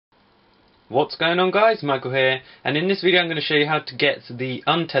What's going on, guys? Michael here, and in this video I'm going to show you how to get the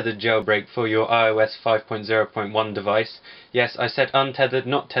untethered jailbreak for your iOS 5.0.1 device. Yes, I said untethered,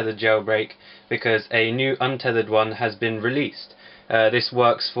 not tethered jailbreak, because a new untethered one has been released. This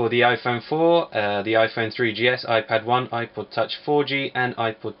works for the iPhone 4, the iPhone 3GS, iPad 1, iPod Touch 4G, and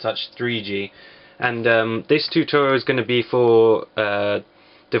iPod Touch 3G. And this tutorial is going to be for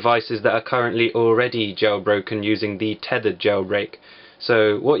devices that are currently already jailbroken using the tethered jailbreak.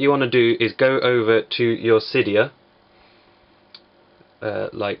 So what you want to do is go over to your Cydia,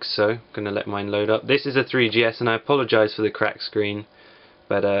 like so. I'm going to let mine load up. This is a 3GS, and I apologise for the cracked screen,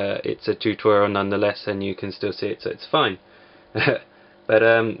 but it's a tutorial nonetheless, and you can still see it, so it's fine. But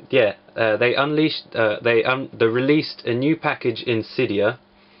yeah, they released a new package in Cydia,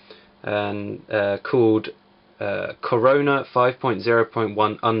 and called Corona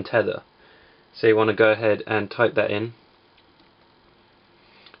 5.0.1 Untether. So you want to go ahead and type that in.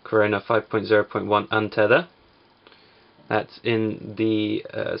 Corona 5.0.1 Untether. That's in the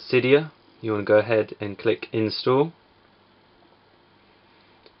Cydia. You want to go ahead and click install,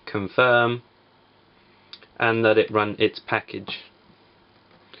 confirm, and let it run its package.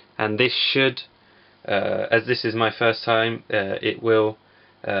 And this should, as this is my first time, it will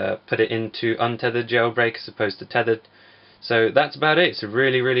put it into untethered jailbreak as opposed to tethered. So that's about it. It's a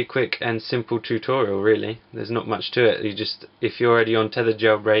really quick and simple tutorial, really. There's not much to it. If you're already on tethered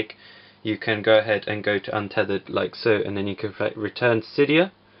jailbreak, you can go ahead and go to untethered like so, and then you can return to Cydia.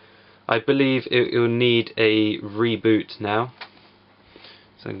 I believe it will need a reboot now,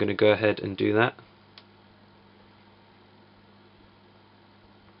 so I'm going to go ahead and do that.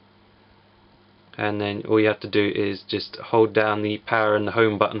 And then all you have to do is just hold down the power and the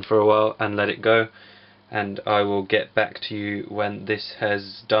home button for a while and let it go, and I will get back to you when this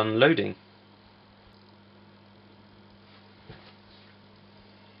has done loading.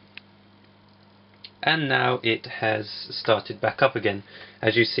 And now it has started back up again,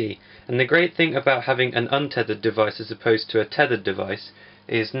 as you see. And the great thing about having an untethered device as opposed to a tethered device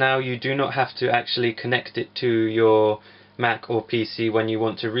is now you do not have to actually connect it to your Mac or PC when you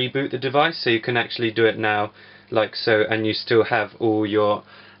want to reboot the device, so you can actually do it now like so, and you still have all your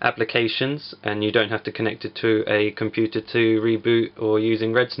applications, and you don't have to connect it to a computer to reboot or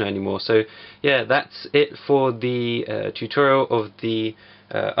using Redsn anymore. So yeah, that's it for the tutorial of the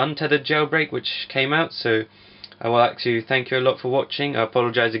untethered jailbreak which came out. So I would like to thank you a lot for watching. I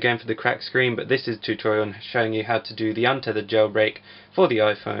apologise again for the cracked screen, but this is a tutorial showing you how to do the untethered jailbreak for the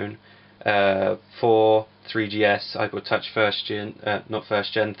iPhone 4, 3GS, iPod Touch 1st gen, not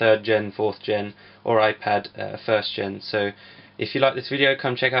 1st gen, 3rd gen, 4th gen, or iPad 1st gen. So if you like this video,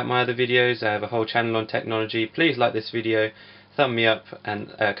 come check out my other videos. I have a whole channel on technology. Please like this video, thumb me up,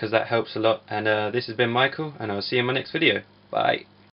 and because that helps a lot. And this has been Michael, and I'll see you in my next video. Bye.